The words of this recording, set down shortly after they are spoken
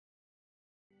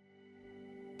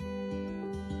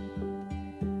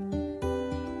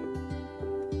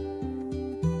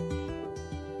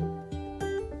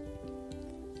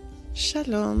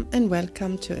Shalom and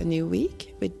welcome to a new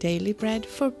week with Daily Bread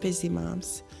for Busy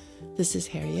Moms. This is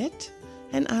Harriet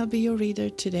and I'll be your reader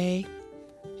today.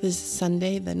 This is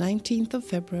Sunday the 19th of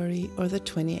February or the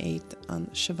 28th on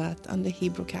Shabbat on the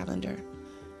Hebrew calendar.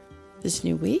 This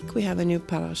new week we have a new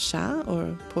parasha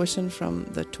or portion from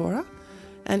the Torah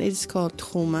and it's called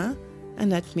Truma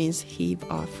and that means heave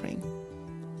offering.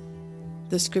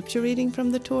 The scripture reading from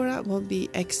the Torah will be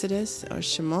Exodus or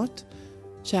Shemot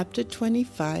chapter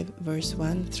 25, verse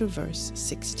 1 through verse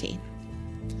 16.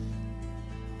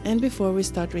 And before we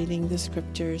start reading the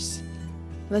scriptures,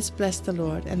 let's bless the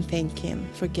Lord and thank Him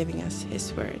for giving us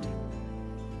His word.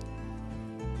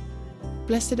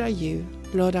 Blessed are you,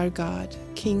 Lord our God,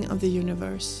 King of the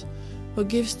universe, who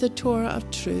gives the Torah of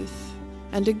truth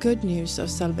and the good news of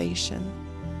salvation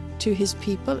to His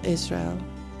people Israel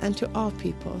and to all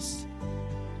peoples,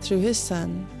 through His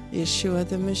Son, Yeshua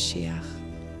the Mashiach,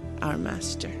 our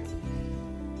Master.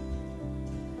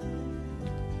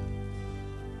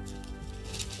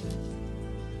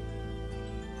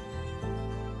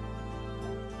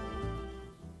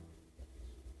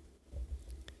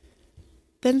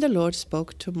 Then the Lord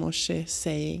spoke to Moshe,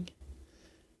 saying,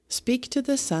 Speak to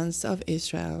the sons of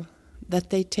Israel,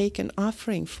 that they take an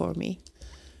offering for me.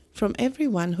 From every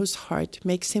one whose heart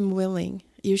makes him willing,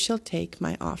 you shall take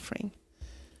my offering.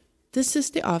 This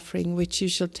is the offering which you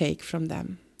shall take from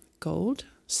them: gold,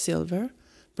 silver,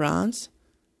 bronze,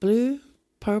 blue,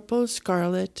 purple,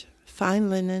 scarlet, fine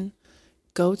linen,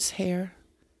 goat's hair,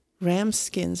 ram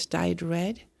skins dyed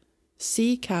red,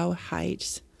 sea cow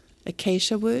hides,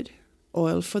 acacia wood,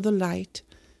 oil for the light,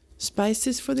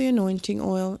 spices for the anointing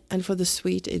oil and for the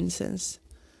sweet incense,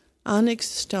 onyx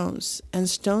stones and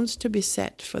stones to be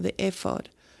set for the ephod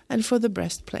and for the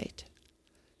breastplate.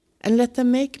 And let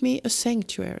them make me a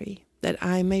sanctuary, that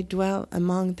I may dwell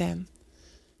among them.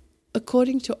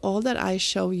 According to all that I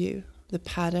show you, the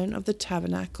pattern of the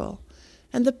tabernacle,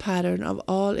 and the pattern of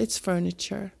all its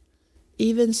furniture,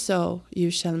 even so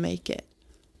you shall make it.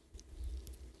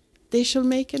 They shall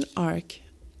make an ark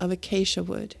of acacia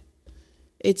wood.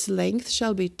 Its length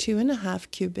shall be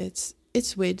 2.5 cubits,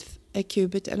 its width 1.5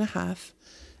 cubits, and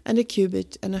 1.5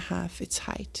 cubits its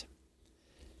height.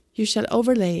 You shall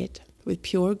overlay it with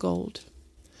pure gold.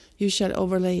 You shall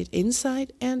overlay it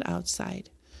inside and outside,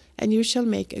 and you shall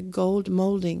make a gold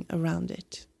molding around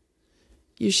it.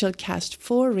 You shall cast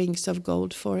 4 rings of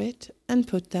gold for it, and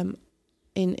put them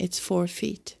in its 4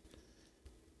 feet.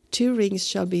 2 rings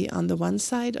shall be on the one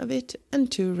side of it,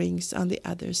 and 2 rings on the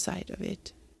other side of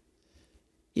it.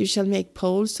 You shall make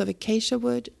poles of acacia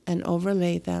wood, and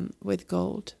overlay them with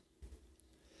gold.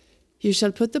 You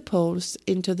shall put the poles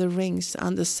into the rings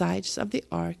on the sides of the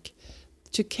ark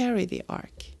to carry the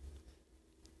ark.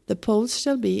 The poles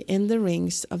shall be in the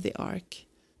rings of the ark.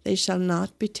 They shall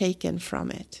not be taken from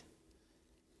it.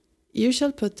 You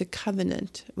shall put the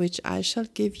covenant which I shall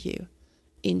give you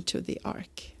into the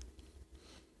ark.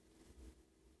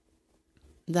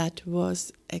 That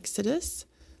was Exodus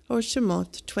or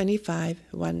Shemot 25,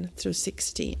 1 through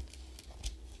 16.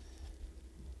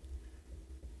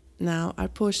 Now our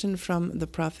portion from the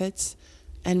prophets,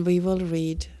 and we will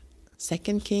read 2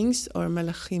 Kings or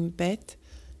Melachim Bet,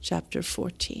 chapter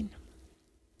 14.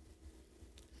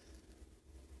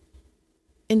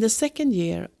 In the 2nd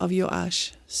year of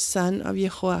Joash, son of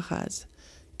Jehoahaz,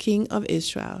 king of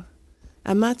Israel,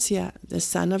 Amaziah, the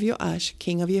son of Joash,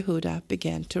 king of Yehudah,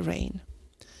 began to reign.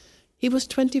 He was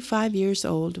 25 years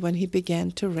old when he began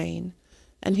to reign,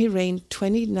 and he reigned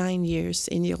 29 years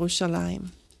in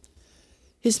Jerusalem.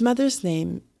 His mother's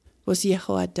name was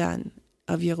Jehoadan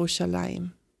of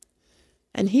Jerusalem.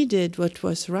 And he did what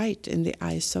was right in the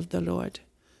eyes of the Lord,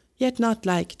 yet not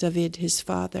like David his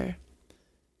father.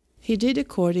 He did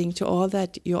according to all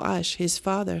that Joash his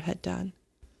father had done.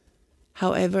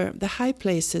 However, the high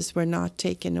places were not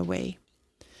taken away.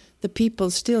 The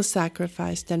people still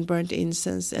sacrificed and burnt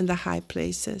incense in the high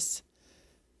places.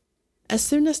 As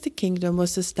soon as the kingdom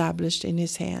was established in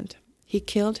his hand, he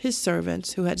killed his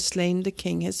servants who had slain the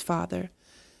king his father,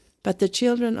 but the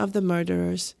children of the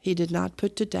murderers he did not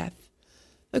put to death,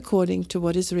 according to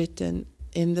what is written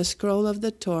in the scroll of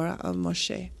the Torah of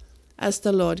Moshe, as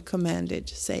the Lord commanded,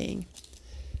 saying,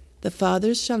 The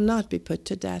fathers shall not be put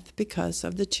to death because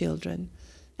of the children,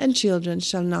 and children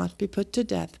shall not be put to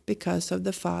death because of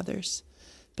the fathers,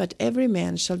 but every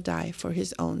man shall die for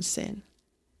his own sin.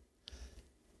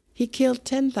 He killed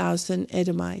 10,000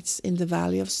 Edomites in the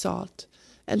valley of Salt,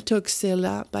 and took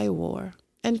Silla by war,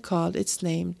 and called its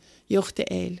name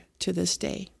Yochteel to this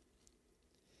day.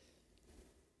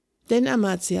 Then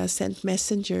Amaziah sent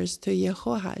messengers to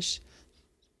Jehoash,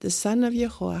 the son of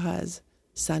Jehoahaz,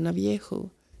 son of Jehu,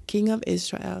 king of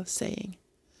Israel, saying,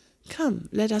 Come,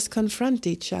 let us confront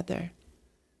each other.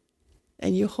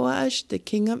 And Jehoash the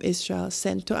king of Israel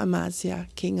sent to Amaziah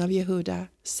king of Yehuda,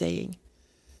 saying,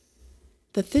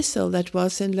 The thistle that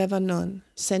was in Lebanon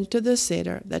sent to the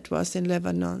cedar that was in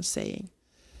Lebanon, saying,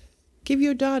 Give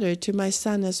your daughter to my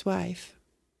son as wife.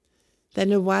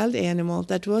 Then a wild animal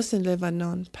that was in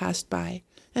Lebanon passed by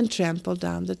and trampled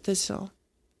down the thistle.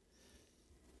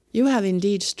 You have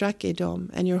indeed struck Edom,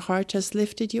 and your heart has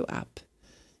lifted you up.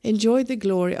 Enjoy the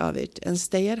glory of it, and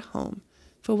stay at home,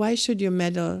 for why should you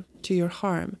meddle to your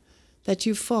harm, that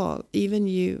you fall, even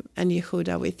you and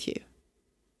Yehuda with you?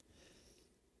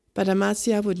 But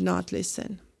Amaziah would not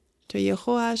listen. To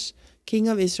Jehoash, king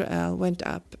of Israel, went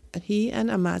up, and he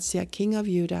and Amaziah, king of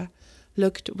Judah,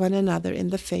 looked one another in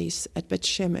the face at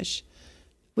Bethshemesh,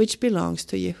 which belongs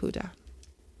to Yehuda.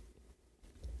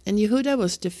 And Yehuda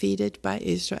was defeated by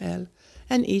Israel,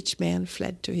 and each man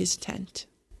fled to his tent.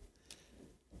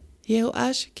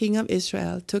 Jehoash, king of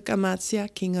Israel, took Amaziah,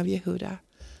 king of Yehuda,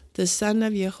 the son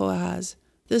of Jehoahaz,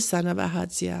 the son of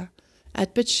Ahaziah,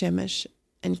 at Bethshemesh,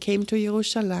 and came to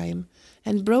Jerusalem,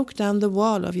 and broke down the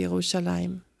wall of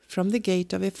Jerusalem, from the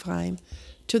gate of Ephraim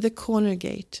to the corner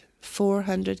gate,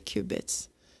 400 cubits.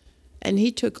 And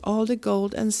he took all the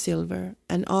gold and silver,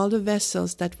 and all the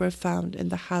vessels that were found in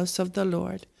the house of the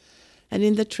Lord, and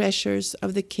in the treasures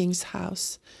of the king's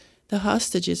house, the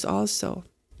hostages also,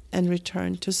 and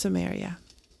returned to Samaria.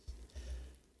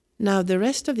 Now the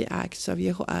rest of the acts of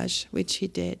Jehoash which he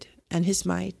did, and his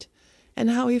might, and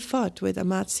how he fought with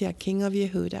Amaziah king of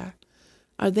Yehuda,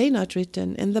 are they not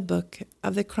written in the book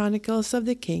of the Chronicles of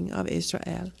the king of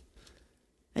Israel?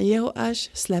 And Jehoash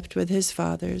slept with his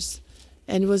fathers,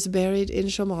 and was buried in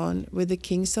Shomron with the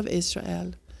kings of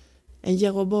Israel, and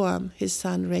Jeroboam his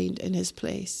son reigned in his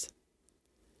place.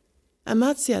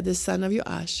 Amaziah the son of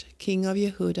Joash, king of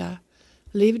Yehuda,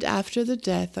 lived after the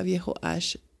death of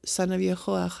Jehoash, son of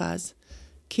Jehoahaz,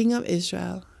 king of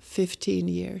Israel, 15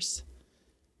 years.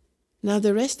 Now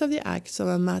the rest of the acts of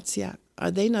Amaziah,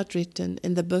 are they not written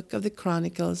in the book of the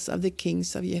Chronicles of the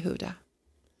kings of Yehuda?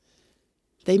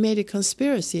 They made a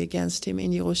conspiracy against him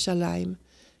in Jerusalem,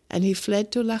 and he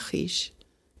fled to Lachish,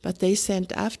 but they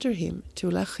sent after him to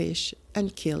Lachish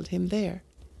and killed him there.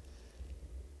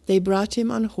 They brought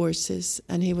him on horses,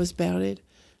 and he was buried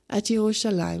at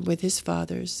Jerusalem with his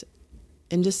fathers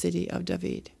in the city of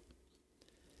David.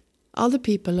 All the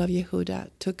people of Yehuda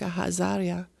took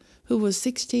Ahaziah, who was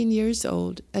 16 years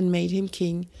old, and made him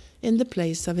king in the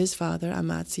place of his father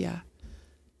Amaziah.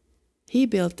 He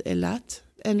built Elat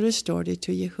and restored it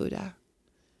to Yehuda.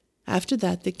 After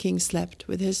that the king slept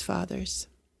with his fathers.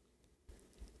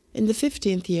 In the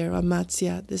 15th year of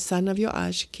Amaziah, the son of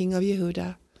Joash, king of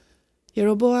Yehuda,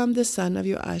 Jeroboam the son of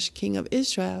Joash, king of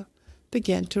Israel,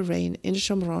 began to reign in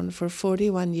Shomron for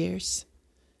 41 years.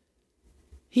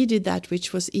 He did that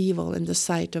which was evil in the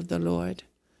sight of the Lord.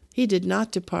 He did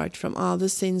not depart from all the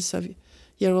sins of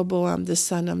Jeroboam the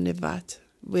son of Nebat,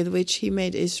 with which he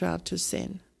made Israel to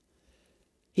sin.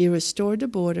 He restored the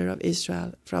border of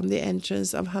Israel from the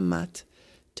entrance of Hamath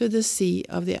to the sea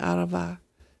of the Arava,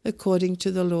 according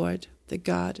to the Lord, the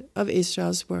God of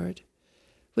Israel's word,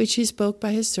 which he spoke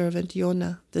by his servant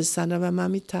Jonah, the son of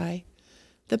Amittai,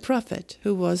 the prophet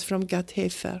who was from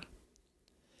Gath-Hepher.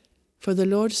 For the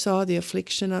Lord saw the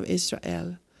affliction of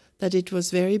Israel, that it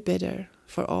was very bitter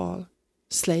for all,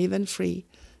 slave and free,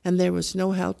 and there was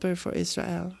no helper for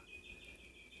Israel.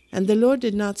 And the Lord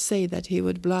did not say that he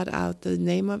would blot out the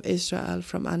name of Israel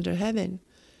from under heaven,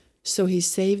 so he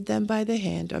saved them by the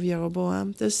hand of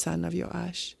Jeroboam the son of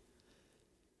Joash.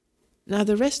 Now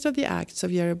the rest of the acts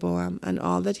of Jeroboam, and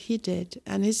all that he did,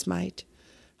 and his might,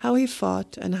 how he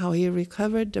fought, and how he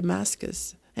recovered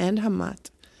Damascus and Hamath,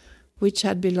 which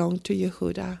had belonged to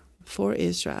Yehuda, for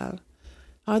Israel,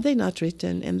 are they not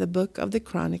written in the book of the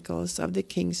Chronicles of the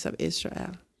kings of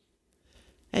Israel?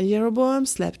 And Jeroboam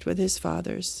slept with his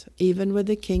fathers, even with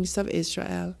the kings of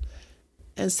Israel,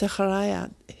 and Zechariah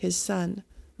his son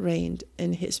reigned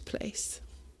in his place.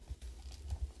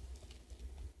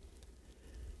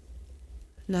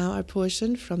 Now our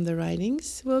portion from the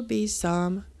writings will be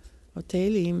Psalm or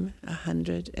Tehillim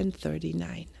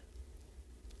 139.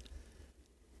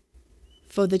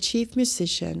 For the chief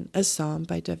musician, a psalm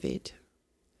by David.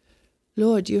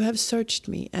 Lord, you have searched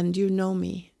me, and you know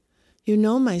me. You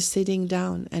know my sitting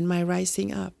down and my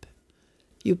rising up.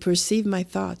 You perceive my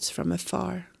thoughts from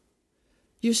afar.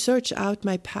 You search out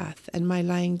my path and my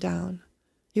lying down.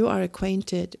 You are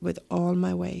acquainted with all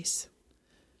my ways.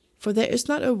 For there is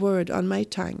not a word on my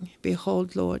tongue.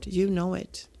 Behold, Lord, you know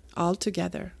it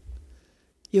altogether.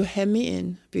 You hem me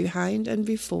in behind and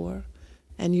before,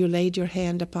 and you laid your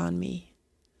hand upon me.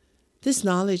 This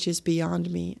knowledge is beyond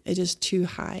me. It is too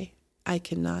high. I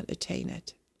cannot attain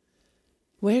it.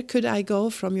 Where could I go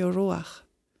from your Ruach?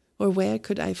 Or where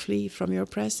could I flee from your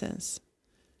presence?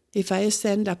 If I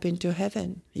ascend up into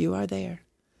heaven, you are there.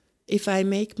 If I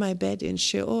make my bed in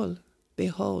Sheol,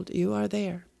 behold, you are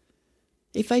there.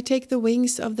 If I take the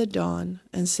wings of the dawn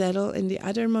and settle in the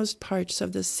uttermost parts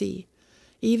of the sea,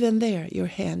 even there your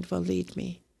hand will lead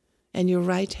me, and your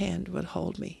right hand will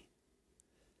hold me.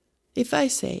 If I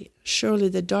say, surely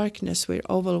the darkness will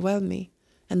overwhelm me,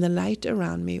 and the light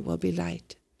around me will be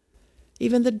light.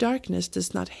 Even the darkness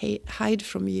does not hide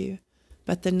from you,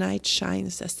 but the night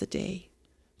shines as the day.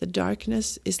 The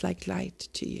darkness is like light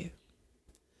to you.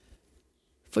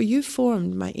 For you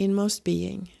formed my inmost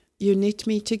being. You knit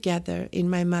me together in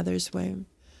my mother's womb.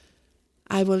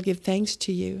 I will give thanks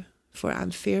to you, for I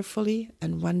am fearfully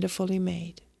and wonderfully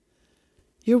made.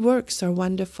 Your works are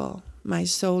wonderful. My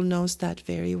soul knows that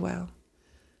very well.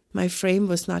 My frame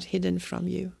was not hidden from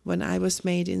you when I was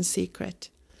made in secret,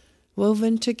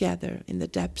 woven together in the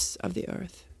depths of the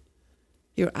earth.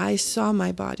 Your eyes saw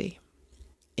my body.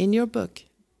 In your book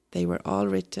they were all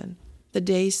written, the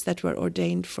days that were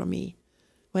ordained for me,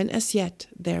 when as yet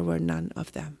there were none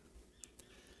of them.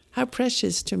 How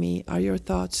precious to me are your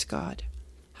thoughts, God.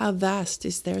 How vast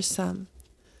is their sum.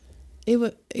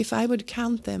 If I would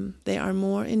count them, they are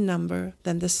more in number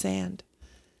than the sand.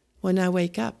 When I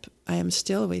wake up, I am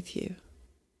still with you.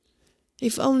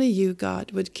 If only you,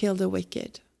 God, would kill the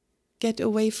wicked. Get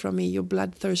away from me, you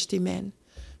bloodthirsty men,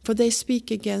 for they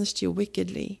speak against you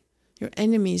wickedly. Your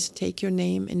enemies take your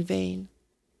name in vain.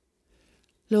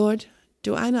 Lord,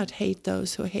 do I not hate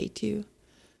those who hate you?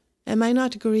 Am I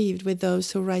not grieved with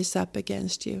those who rise up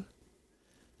against you?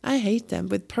 I hate them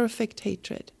with perfect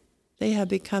hatred. They have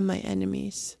become my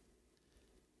enemies.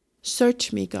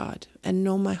 Search me, God, and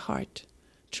know my heart.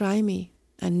 Try me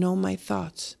and know my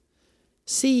thoughts.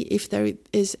 See if there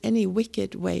is any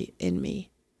wicked way in me,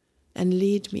 and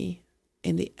lead me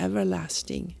in the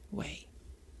everlasting way.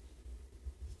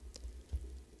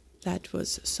 That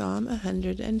was Psalm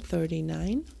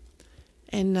 139.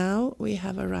 And now we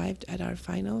have arrived at our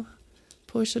final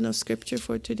portion of scripture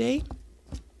for today,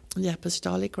 the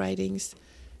apostolic writings,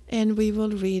 and we will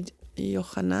read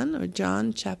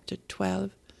John chapter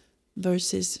 12,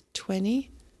 verses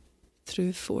 20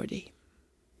 through 40.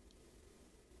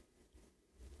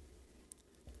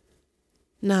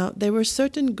 Now there were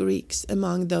certain Greeks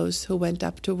among those who went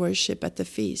up to worship at the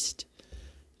feast.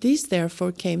 These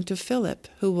therefore came to Philip,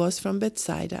 who was from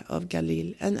Bethsaida of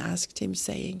Galilee, and asked him,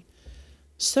 saying,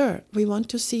 Sir, we want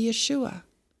to see Yeshua.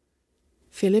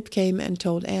 Philip came and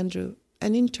told Andrew,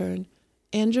 and in turn,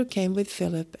 Andrew came with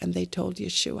Philip, and they told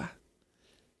Yeshua.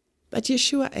 But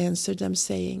Yeshua answered them,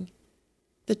 saying,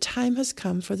 The time has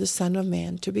come for the Son of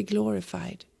Man to be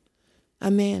glorified.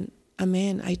 Amen,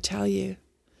 amen, I tell you,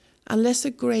 unless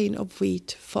a grain of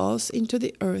wheat falls into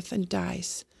the earth and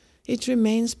dies, it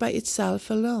remains by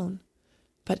itself alone.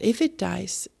 But if it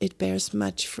dies, it bears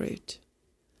much fruit.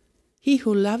 He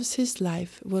who loves his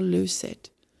life will lose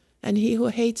it, and he who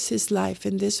hates his life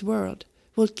in this world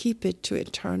will keep it to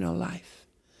eternal life.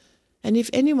 And if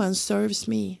anyone serves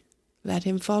me, let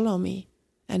him follow me,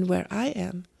 and where I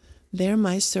am, there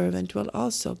my servant will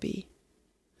also be.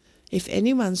 If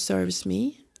anyone serves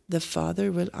me, the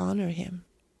Father will honor him.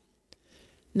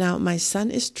 Now my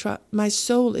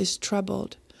soul is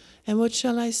troubled, and what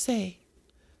shall I say?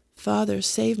 Father,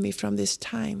 save me from this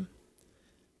time.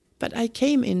 But I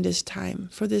came in this time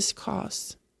for this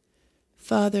cause.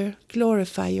 Father,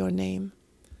 glorify your name.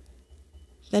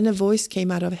 Then a voice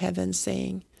came out of heaven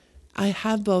saying, I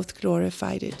have both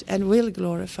glorified it and will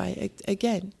glorify it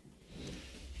again.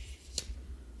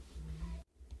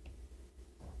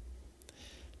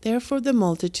 Therefore the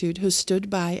multitude who stood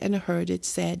by and heard it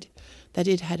said that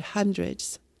it had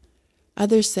hundreds.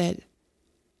 Others said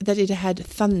that it had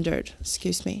thundered.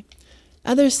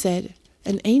 Others said,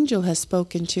 An angel has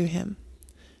spoken to him.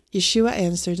 Yeshua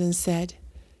answered and said,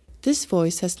 This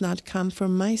voice has not come for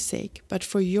my sake, but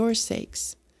for your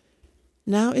sakes.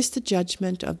 Now is the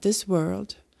judgment of this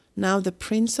world. Now the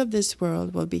prince of this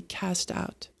world will be cast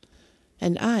out.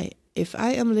 And I, if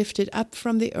I am lifted up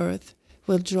from the earth,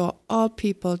 will draw all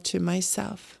people to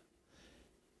myself.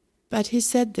 But he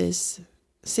said this,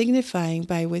 signifying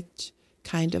by which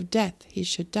kind of death he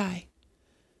should die.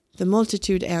 The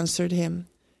multitude answered him,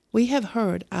 We have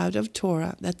heard out of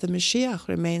Torah that the Mashiach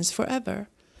remains forever.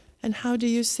 And how do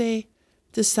you say,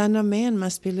 the Son of Man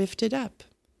must be lifted up?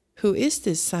 Who is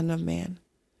this Son of Man?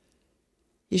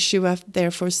 Yeshua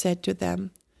therefore said to them,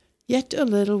 Yet a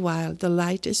little while the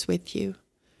light is with you.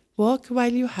 Walk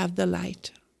while you have the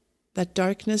light, that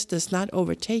darkness does not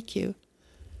overtake you.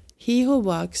 He who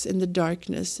walks in the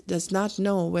darkness does not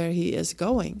know where he is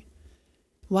going.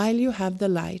 While you have the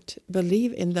light,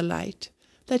 believe in the light,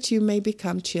 that you may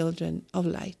become children of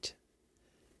light."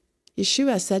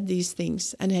 Yeshua said these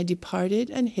things and had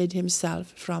departed and hid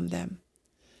himself from them.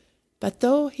 But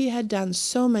though he had done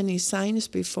so many signs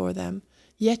before them,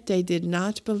 yet they did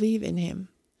not believe in him,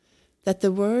 that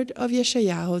the word of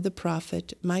Yeshayahu the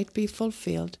prophet might be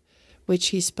fulfilled, which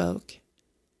he spoke.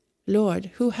 "Lord,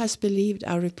 who has believed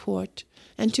our report,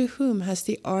 and to whom has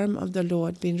the arm of the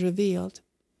Lord been revealed?"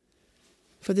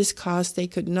 For this cause they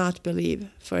could not believe,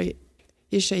 for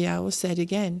Yeshayahu said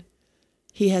again,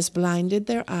 "He has blinded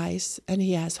their eyes, and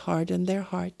he has hardened their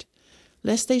heart,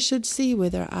 lest they should see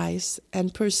with their eyes,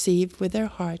 and perceive with their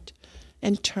heart,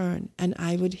 and turn, and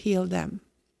I would heal them."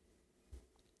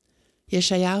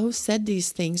 Yeshayahu said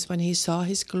these things when he saw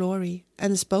his glory,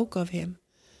 and spoke of him.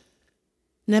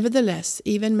 Nevertheless,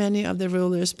 even many of the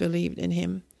rulers believed in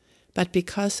him, but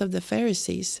because of the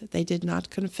Pharisees they did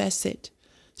not confess it,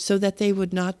 so that they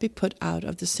would not be put out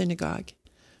of the synagogue,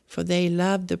 for they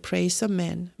loved the praise of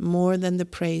men more than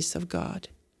the praise of God.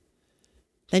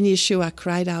 Then Yeshua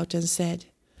cried out and said,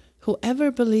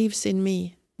 "Whoever believes in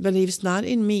me believes not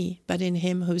in me, but in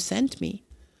him who sent me.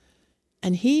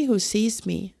 And he who sees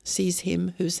me sees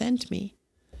him who sent me.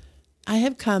 I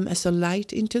have come as a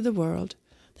light into the world,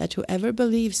 that whoever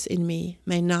believes in me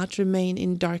may not remain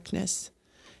in darkness.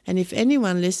 And if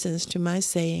anyone listens to my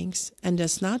sayings and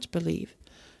does not believe,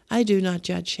 I do not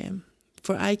judge him,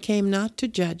 for I came not to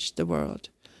judge the world,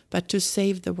 but to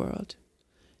save the world.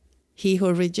 He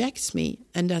who rejects me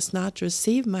and does not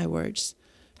receive my words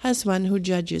has one who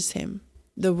judges him.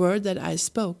 The word that I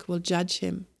spoke will judge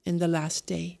him in the last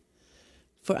day.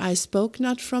 For I spoke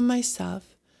not from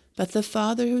myself, but the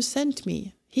Father who sent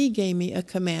me, he gave me a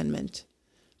commandment,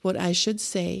 what I should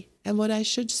say and what I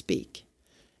should speak.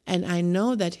 And I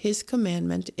know that his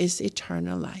commandment is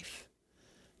eternal life.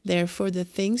 Therefore the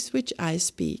things which I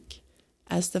speak,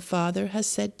 as the Father has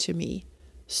said to me,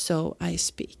 so I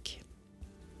speak."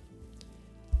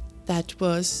 That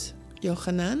was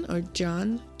Yochanan, or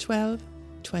John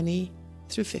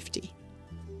 12:20-50.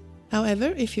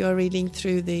 However, if you are reading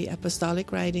through the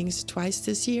apostolic writings twice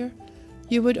this year,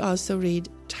 you would also read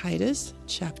Titus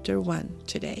chapter 1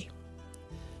 today.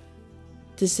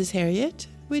 This is Harriet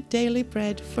with Daily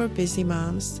Bread for Busy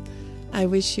Moms. I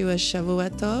wish you a Shavua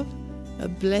Tov, a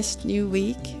blessed new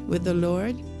week with the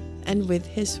Lord and with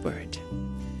His Word.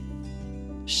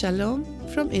 Shalom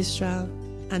from Israel.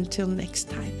 Until next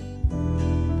time.